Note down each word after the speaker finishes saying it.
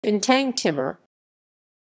Bintang Timur.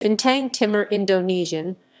 Bintang Timur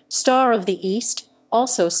Indonesian, Star of the East,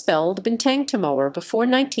 also spelled Bintang Timoer before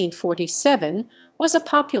 1947, was a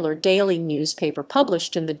popular daily newspaper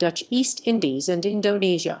published in the Dutch East Indies and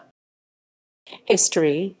Indonesia.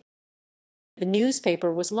 History. The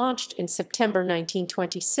newspaper was launched in September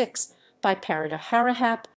 1926 by Parida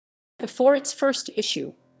Harahap. Before its first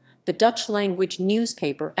issue, the Dutch-language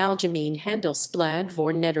newspaper Algemeen Handelsblad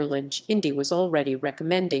voor Nederlands Indie was already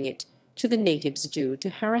recommending it to the natives due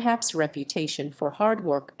to Harahap's reputation for hard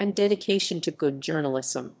work and dedication to good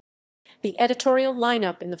journalism. The editorial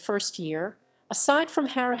lineup in the first year, aside from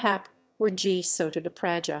Harahap, were G.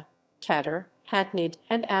 Sotodepraja, Kader, Hatnid,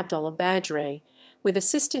 and Abdullah Badre, with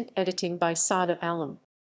assistant editing by Sada Alam.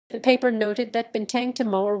 The paper noted that Bintang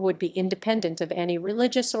Timoer would be independent of any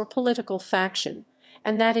religious or political faction,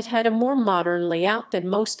 and that it had a more modern layout than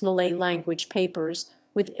most Malay-language papers,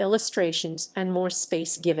 with illustrations and more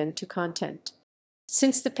space given to content.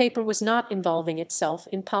 Since the paper was not involving itself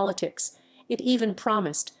in politics, it even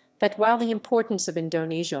promised that while the importance of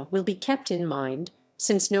Indonesia will be kept in mind,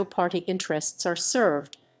 since no party interests are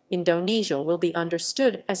served, Indonesia will be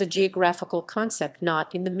understood as a geographical concept,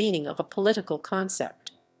 not in the meaning of a political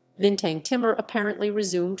concept. Bintang Timur apparently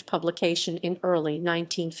resumed publication in early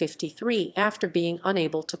 1953 after being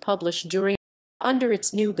unable to publish under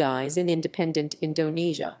its new guise in independent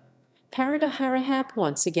Indonesia. Parida Harahap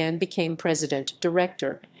once again became president,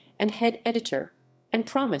 director, and head editor, and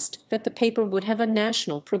promised that the paper would have a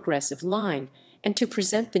national progressive line and to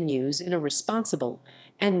present the news in a responsible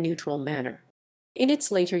and neutral manner. In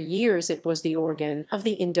its later years, it was the organ of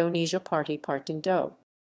the Indonesia Party Partindo.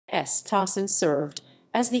 S. Tausen served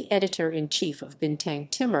as the editor-in-chief of Bintang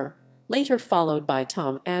Timur, later followed by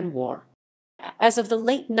Tom Anwar. As of the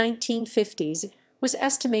late 1950s, it was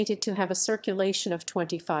estimated to have a circulation of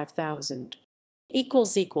 25,000.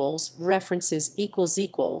 References